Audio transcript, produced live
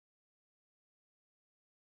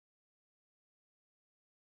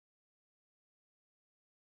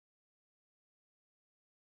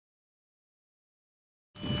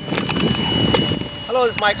Hello,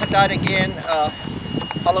 this is Mike Haddad again.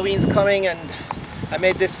 Halloween's coming and I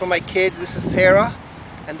made this for my kids. This is Sarah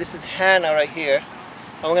and this is Hannah right here.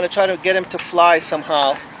 And we're going to try to get him to fly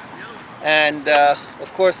somehow. And of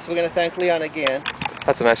course we're going to thank Leon again.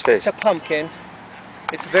 That's a nice face. It's a pumpkin.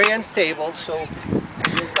 It's very unstable, so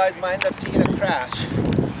you guys might end up seeing a crash.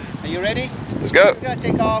 Are you ready? Let's go. We're going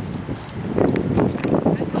to take off.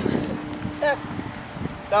 Yeah.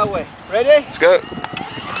 That way. Ready? Let's go.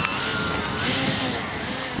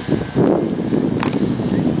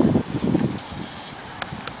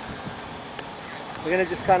 We're going to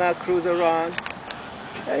just kind of cruise around.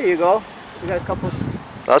 There you go. We got a couple.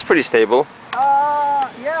 That's pretty stable.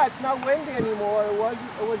 Yeah, it's not windy anymore. It was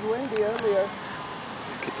windy earlier.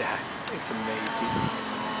 Look at that. It's amazing.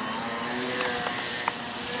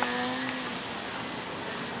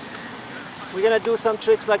 We're going to do some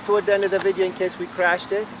tricks like toward the end of the video in case we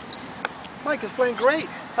crashed it. Mike is flying great.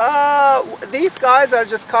 These guys are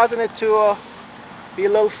just causing it to be a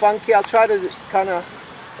little funky. I'll try to kind of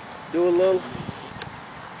do a little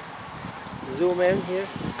zoom in here,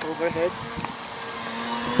 overhead.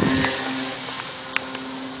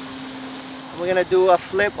 We're going to do a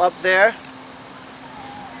flip up there.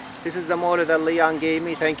 This is the motor that Leon gave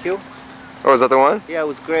me, thank you. Oh, is that the one? Yeah, it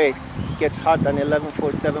was great. It gets hot on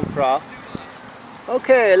 1147 Pro.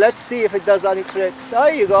 Okay, let's see if it does any tricks.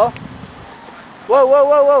 There you go. Whoa, whoa,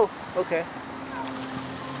 whoa, whoa. Okay.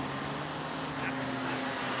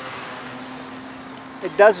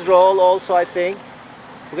 It does roll also, I think.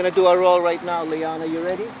 We're going to do a roll right now, Leon. Are you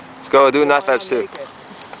ready? Let's go, do a knife edge too. It's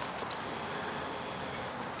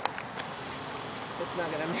not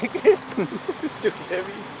going to make it. It's too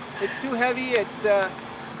heavy. It's too heavy. It's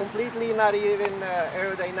completely not even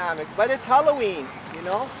aerodynamic. But it's Halloween, you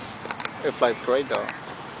know? It flies great though.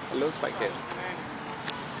 It looks like it.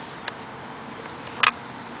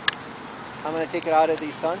 I'm going to take it out of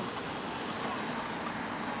the sun.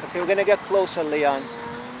 Okay, we're going to get closer, Leon.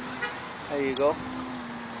 There you go.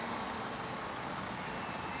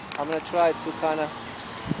 I'm going to try to kind of...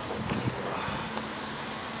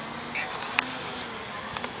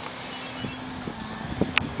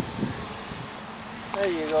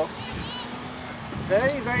 There you go.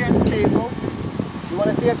 Very, very unstable. You want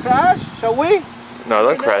to see a crash? Shall we? No,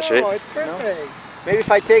 don't crash it. No, it's perfect. No? Maybe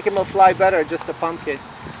if I take him, he'll fly better, just a pumpkin.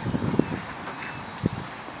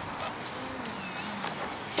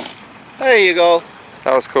 There you go.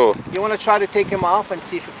 That was cool. You want to try to take him off and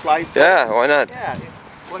see if it flies better? Yeah, why not? Yeah.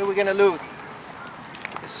 What are we going to lose?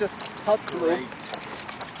 It's just hot glue. I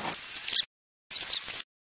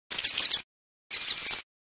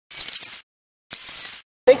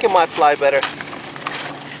think it might fly better.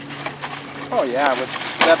 Oh yeah, with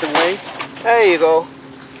that the weight. There you go.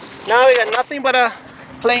 Now we got nothing but a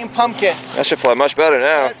plain pumpkin. That should fly much better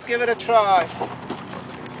now. Let's give it a try.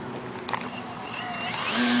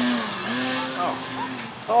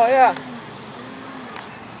 Oh yeah.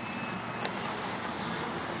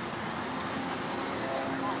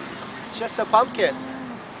 It's just a pumpkin.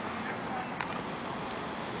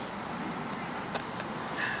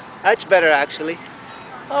 That's better actually.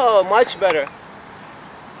 Oh, much better.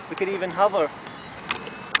 We could even hover.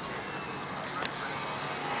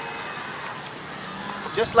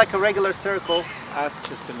 Just like a regular circle. That's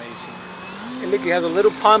just amazing. And look, it has a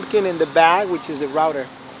little pumpkin in the back, which is the router.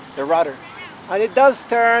 The rudder. And it does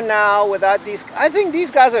turn now without these. I think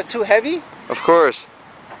these guys are too heavy. Of course.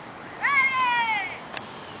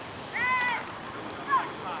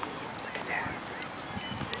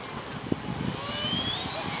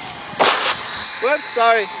 Whoops,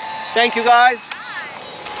 sorry. Thank you guys.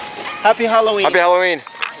 Happy Halloween. Happy Halloween.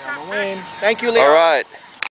 Halloween. Thank you, Leon. All right.